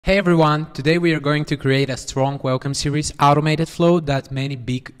Hey everyone, today we are going to create a strong welcome series automated flow that many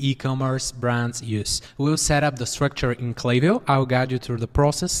big e-commerce brands use. We'll set up the structure in Klaviyo. I'll guide you through the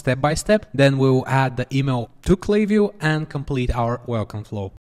process step by step. Then we'll add the email to Klaviyo and complete our welcome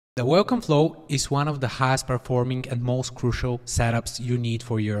flow. The welcome flow is one of the highest performing and most crucial setups you need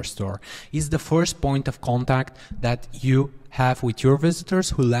for your store. It's the first point of contact that you have with your visitors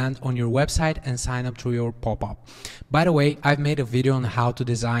who land on your website and sign up through your pop-up. By the way, I've made a video on how to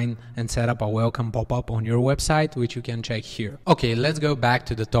design and set up a welcome pop-up on your website, which you can check here. Okay, let's go back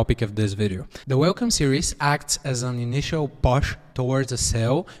to the topic of this video. The welcome series acts as an initial push towards a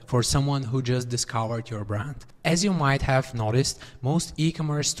sale for someone who just discovered your brand. As you might have noticed, most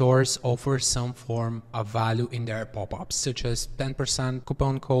e-commerce stores offer some form of value in their pop-ups, such as 10%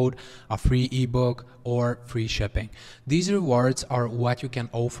 coupon code, a free ebook, or free shipping. These rewards are what you can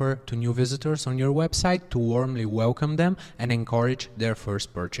offer to new visitors on your website to warmly welcome them and encourage their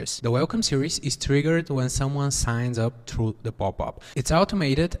first purchase. The welcome series is triggered when someone signs up through the pop-up. It's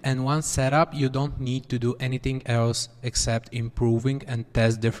automated, and once set up, you don't need to do anything else except improving and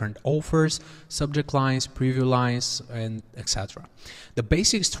test different offers, subject lines, preview lines, and etc. The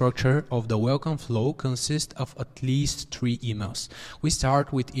basic structure of the welcome flow consists of at least 3 emails. We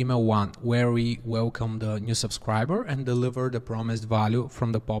start with email 1, where we welcome the new subscriber and deliver the promised value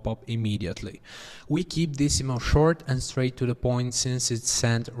from the pop-up immediately. We keep this email short and straight to the point since it's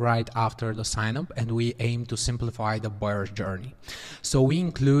sent right after the sign-up, and we aim to simplify the buyer's journey. So we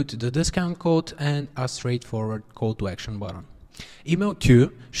include the discount code and a straightforward call to action button. Email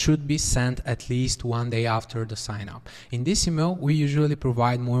 2 should be sent at least 1 day after the sign-up. In this email, we usually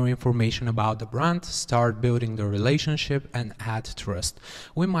provide more information about the brand, start building the relationship, and add trust.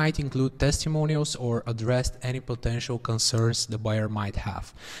 We might include testimonials or address any potential concerns the buyer might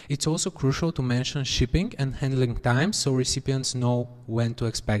have. It's also crucial to mention shipping and handling times so recipients know when to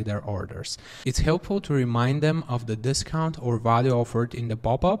expect their orders. It's helpful to remind them of the discount or value offered in the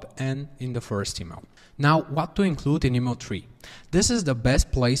pop-up and in the first email. Now, what to include in email 3? This is the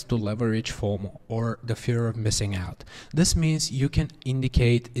best place to leverage FOMO, or the fear of missing out. This means you can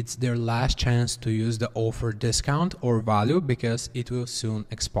indicate it's their last chance to use the offer discount or value because it will soon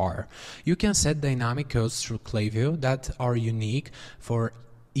expire. You can set dynamic codes through Klaviyo that are unique for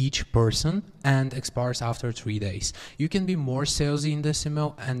each person and expires after 3 days. You can be more salesy in this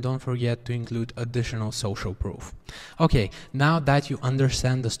email, and don't forget to include additional social proof. Okay, now that you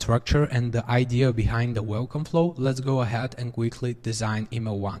understand the structure and the idea behind the welcome flow, let's go ahead and quickly design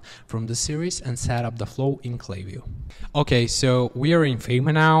email 1 from the series and set up the flow in Klaviyo. Okay, so we are in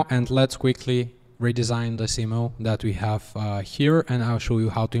Figma now, and let's quickly redesign this email that we have here, and I'll show you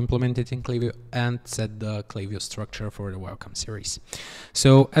how to implement it in Klaviyo and set the Klaviyo structure for the welcome series.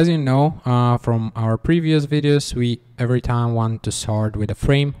 So as you know from our previous videos, we every time want to start with a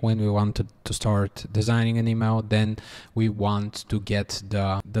frame. When we want to start designing an email, then we want to get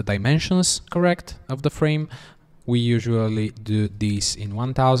the dimensions correct of the frame. We usually do this in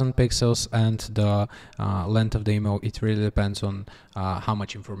 1000 pixels, and the length of the email, it really depends on how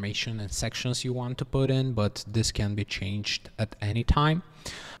much information and sections you want to put in, but this can be changed at any time.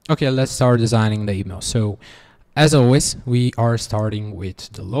 Okay, let's start designing the email. So as always, we are starting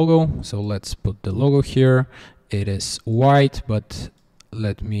with the logo. So let's put the logo here. It is white, but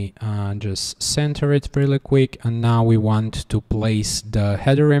let me just center it really quick. And now we want to place the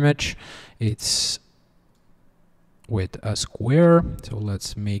header image. It's with a square, so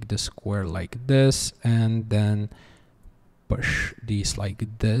let's make the square like this, and then push these like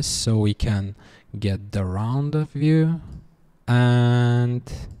this so we can get the round view and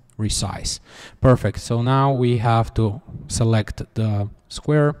resize. Perfect. So now we have to select the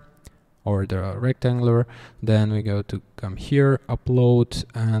square or the rectangular, then we go to come here, upload,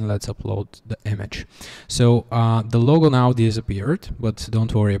 and let's upload the image. So the logo now disappeared, but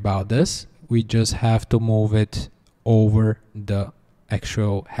don't worry about this. We just have to move it over the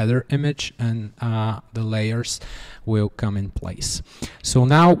actual header image, and the layers will come in place. So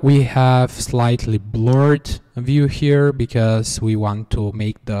now we have slightly blurred view here because we want to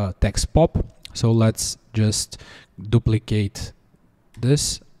make the text pop. So let's just duplicate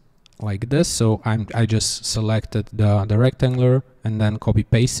this like this. So I just selected the rectangular and then copy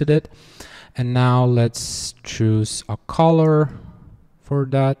pasted it, and now let's choose a color for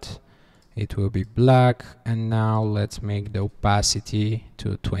that. It will be black, and now let's make the opacity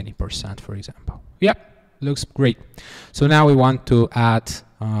to 20%, for example. Yeah, looks great. So now we want to add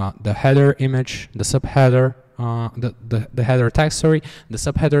the header image, the subheader the header text, sorry, the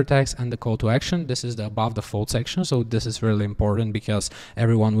subheader text, and the call to action. This is the above the fold section, so this is really important because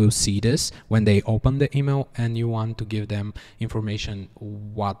everyone will see this when they open the email, and you want to give them information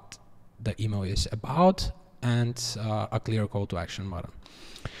what the email is about, and a clear call to action button.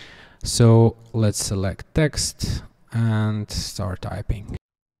 So let's select text and start typing.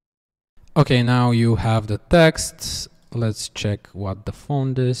 Okay, now you have the text. Let's check what the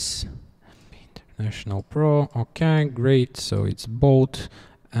font is. International Pro. Okay, great. So it's bold,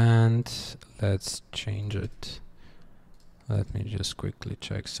 and let's change it. Let me just quickly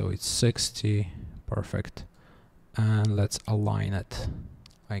check. So it's 60. Perfect. And let's align it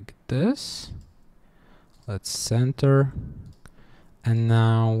like this. Let's center. And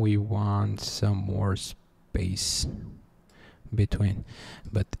now we want some more space between,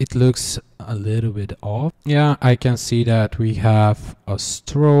 but it looks a little bit off. Yeah, I can see that we have a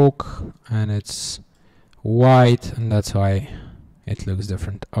stroke and it's white, and that's why it looks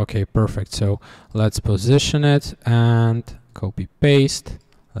different. Okay, perfect. So let's position it and copy paste.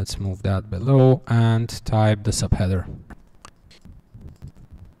 Let's move that below and type the subheader.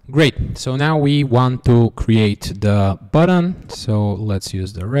 Great. So now we want to create the button. So let's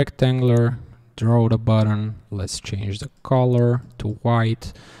use the rectangular, draw the button. Let's change the color to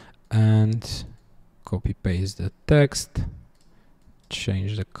white and copy paste the text.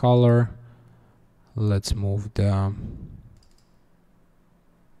 Change the color. Let's move the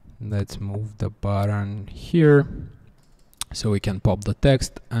button here so we can pop the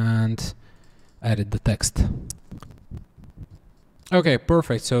text and edit the text. Okay,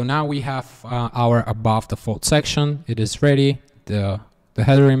 perfect. So now we have our above the fold section. It is ready. The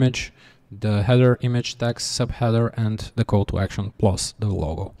header image, text, subheader, and the call to action plus the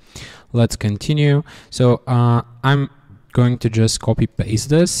logo. Let's continue. So I'm going to just copy paste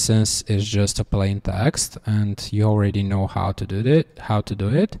this since it's just a plain text and you already know how to do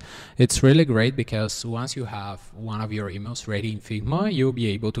it. It's really great because once you have one of your emails ready in Figma, you'll be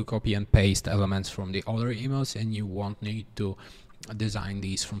able to copy and paste elements from the other emails, and you won't need to design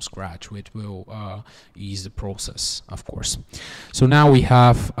these from scratch, which will ease the process, of course. So now we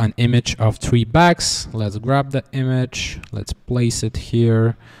have an image of 3 bags. Let's grab the image, let's place it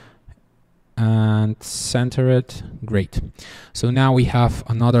here and center it. Great. So now we have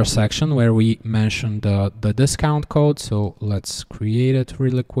another section where we mention the discount code. So let's create it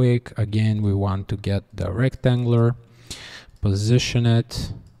really quick. Again, we want to get the rectangular, position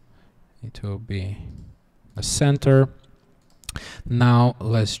it. It will be a center. Now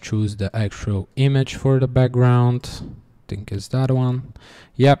let's choose the actual image for the background. I think it's that one.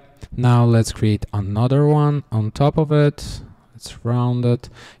 Yep. Now let's create another one on top of it. Let's round it.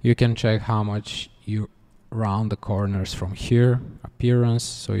 You can check how much you round the corners from here. Appearance,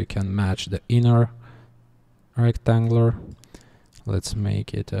 so you can match the inner rectangular. Let's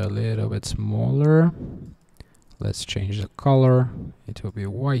make it a little bit smaller. Let's change the color. It will be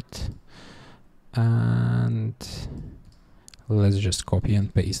white. And let's just copy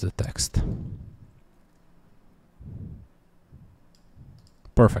and paste the text.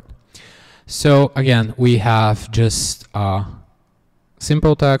 Perfect. So again, we have just a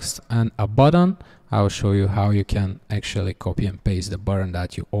simple text and a button. I'll show you how you can actually copy and paste the button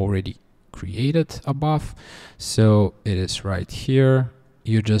that you already created above. So it is right here.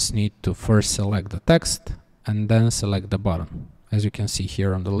 You just need to first select the text and then select the button. As you can see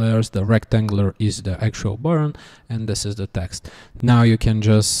here on the layers, the rectangular is the actual button and this is the text. Now you can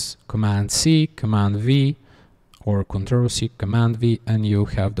just Command C, Command V, or Control C, Command V, and you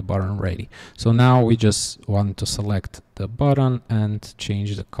have the button ready. So now we just want to select the button and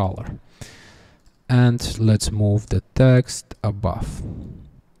change the color. And let's move the text above.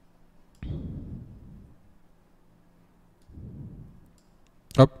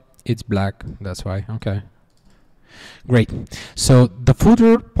 Oh, it's black, that's why. Okay. Great. So the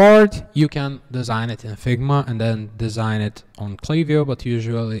footer part, you can design it in Figma and then design it on Klaviyo, but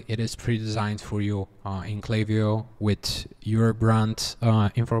usually it is pre-designed for you in Klaviyo with your brand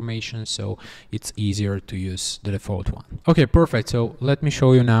information, so it's easier to use the default one. Okay, perfect. So let me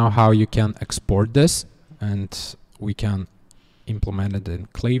show you now how you can export this and we can implement it in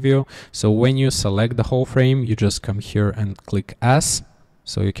Klaviyo. So when you select the whole frame, you just come here and click S.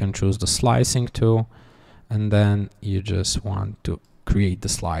 So you can choose the slicing tool, and then you just want to create the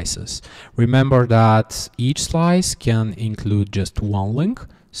slices. Remember that each slice can include just one link.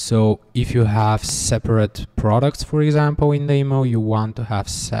 So if you have separate products, for example, in the email, you want to have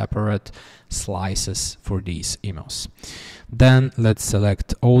separate slices for these emails. Then let's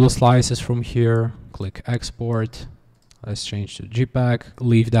select all the slices from here, click export. Let's change to JPEG,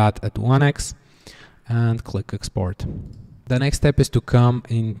 leave that at 1x. and click export. The next step is to come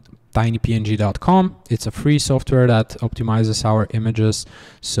in tinypng.com. It's a free software that optimizes our images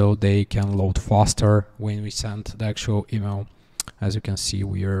so they can load faster when we send the actual email. As you can see,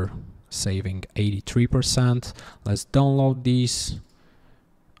 we are saving 83%. Let's download these,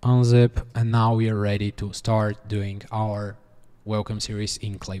 unzip, and now we are ready to start doing our welcome series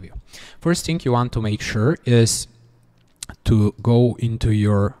in Klaviyo. First thing you want to make sure is to go into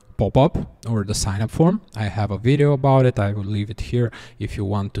your pop-up or the sign-up form. I have a video about it. I will leave it here if you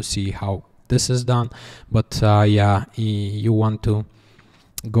want to see how this is done. But yeah, you want to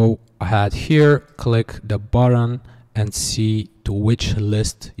go ahead here, click the button and see to which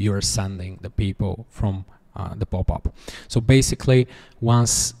list you're sending the people from the pop-up. So basically,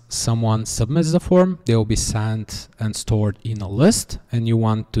 once someone submits the form, they will be sent and stored in a list, and you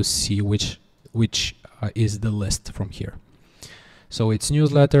want to see which is the list from here. So it's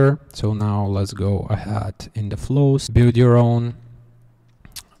newsletter. So now let's go ahead in the flows, build your own.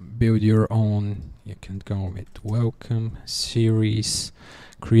 You can go with welcome series,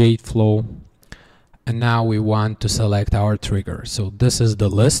 create flow. And now we want to select our trigger. So this is the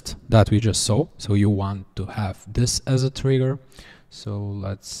list that we just saw. So you want to have this as a trigger. So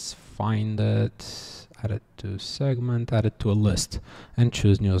let's find it, add it to segment, add it to a list, and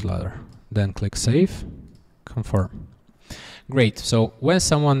choose newsletter. Then click save, confirm. Great. So when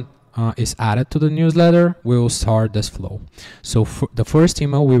someone is added to the newsletter, we will start this flow. So for the first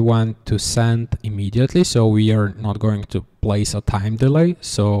email we want to send immediately. So we are not going to place a time delay.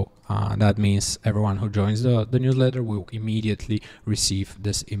 So that means everyone who joins the newsletter will immediately receive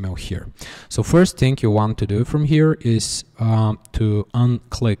this email here. So first thing you want to do from here is to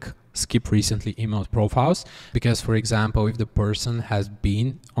unclick skip recently emailed profiles, because for example, if the person has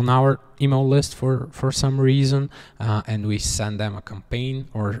been on our email list for some reason and we send them a campaign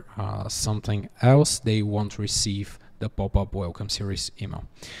or something else, they won't receive the pop-up welcome series email.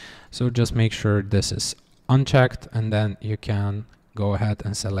 So just make sure this is unchecked, and then you can go ahead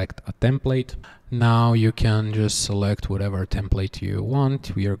and select a template. Now you can just select whatever template you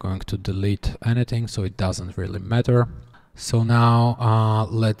want. We are going to delete anything, so it doesn't really matter. So now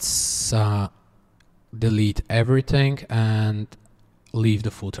let's delete everything and leave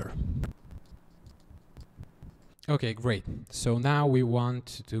the footer. Okay, great. So now we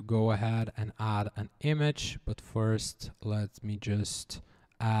want to go ahead and add an image, but first let me just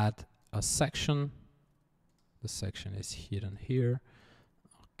add a section. The section is hidden here.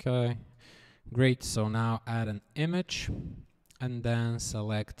 Okay, great. So now add an image and then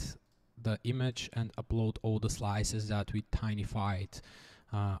select the image and upload all the slices that we tinified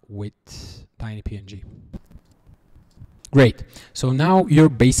with tinypng. Great. So now you're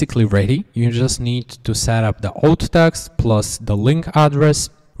basically ready. You just need to set up the alt text plus the link address.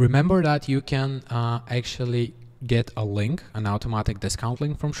 Remember that you can actually get a link, an automatic discount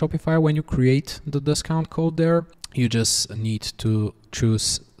link from Shopify when you create the discount code there. You just need to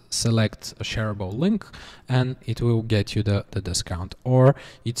select a shareable link and it will get you the discount. Or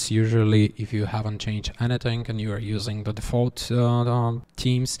it's usually, if you haven't changed anything and you are using the default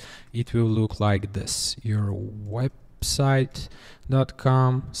themes, it will look like this: your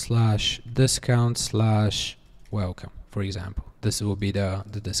website.com/discount/welcome, for example. This will be the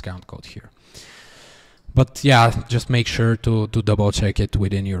discount code here. But yeah, just make sure to double check it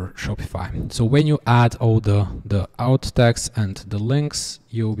within your Shopify. So when you add all the alt text and the links,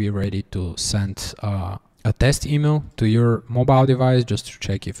 you'll be ready to send a test email to your mobile device just to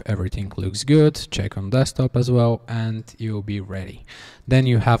check if everything looks good, check on desktop as well, and you'll be ready. Then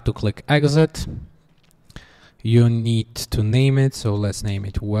you have to click exit. You need to name it. So let's name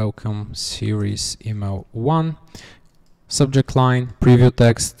it welcome series email 1. Subject line, preview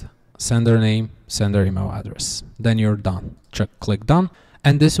text, sender name, sender email address. Then you're done. Click done.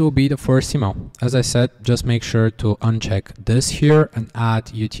 And this will be the first email. As I said, just make sure to uncheck this here and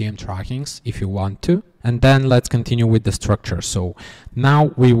add UTM trackings if you want to. And then let's continue with the structure. So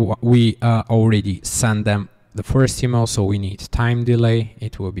now we already sent them the first email, so we need time delay.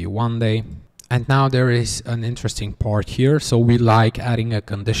 It will be 1 day. And now there is an interesting part here. So we like adding a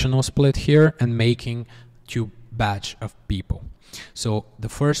conditional split here and making 2 batch of people. So the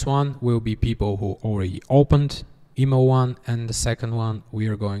first one will be people who already opened email 1, and the second one we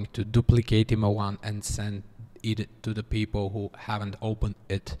are going to duplicate email 1 and send it to the people who haven't opened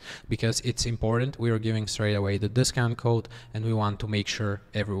it, because it's important. We are giving straight away the discount code and we want to make sure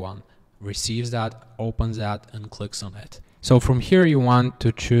everyone receives that, opens that, and clicks on it. So from here you want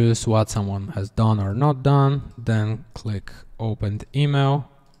to choose what someone has done or not done, then click opened email,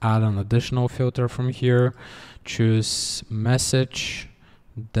 add an additional filter from here, choose message,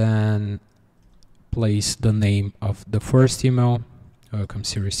 then place the name of the first email, welcome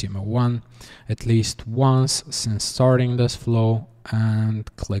series email 1, at least once since starting this flow,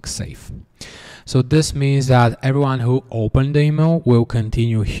 and click save. So this means that everyone who opened the email will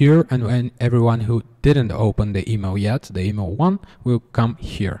continue here, and when everyone who didn't open the email yet, the email 1, will come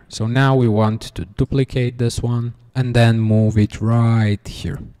here. So now we want to duplicate this one and then move it right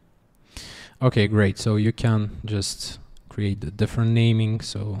here. Okay, great. So you can just create a different naming.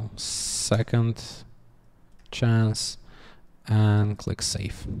 So second chance, and click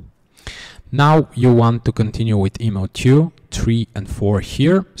save. Now you want to continue with email 2, 3, and 4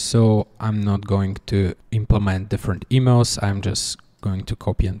 here. So I'm not going to implement different emails. I'm just going to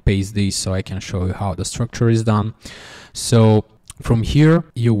copy and paste these so I can show you how the structure is done. So from here,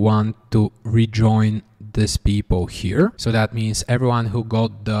 you want to rejoin these people here. So that means everyone who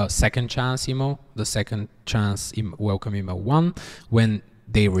got the second chance email, the second chance welcome email 1, when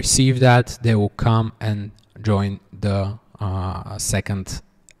they receive that, they will come and join the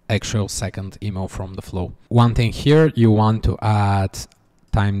actual second email from the flow. One thing here, you want to add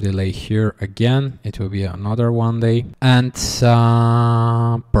time delay here again. It will be another 1 day, and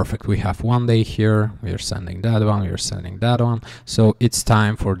perfect, we have 1 day here. We are sending that one, we are sending that one. So it's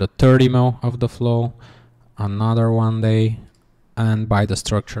time for the third email of the flow, another 1 day, and by the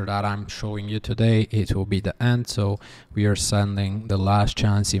structure that I'm showing you today, it will be the end. So we are sending the last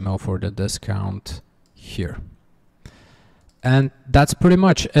chance email for the discount here. And that's pretty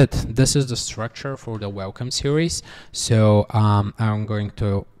much it. This is the structure for the welcome series. So I'm going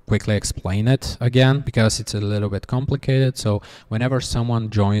to quickly explain it again because it's a little bit complicated. So whenever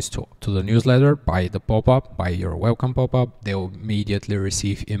someone joins to the newsletter by the pop-up, by your welcome pop-up, they will immediately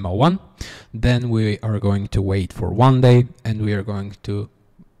receive email 1. Then we are going to wait for 1 day, and we are going to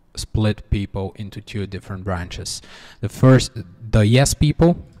split people into 2 different branches. The first, the yes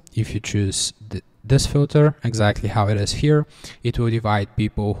people, if you choose this filter, exactly how it is here, it will divide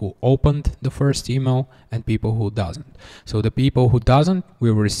people who opened the first email and people who doesn't. So the people who doesn't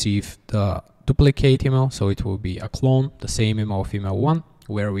will receive the duplicate email, so it will be a clone, the same email of email 1,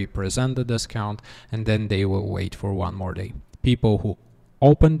 where we present the discount, and then they will wait for 1 more day. People who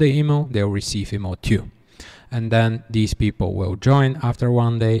opened the email, they'll receive email 2. And then these people will join after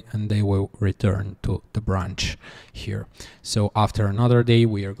 1 day, and they will return to the branch here. So after another day,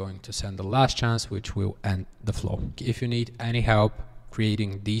 we are going to send the last chance, which will end the flow. If you need any help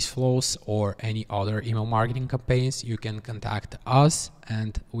creating these flows or any other email marketing campaigns, you can contact us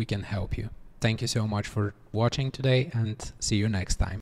and we can help you. Thank you so much for watching today, and see you next time.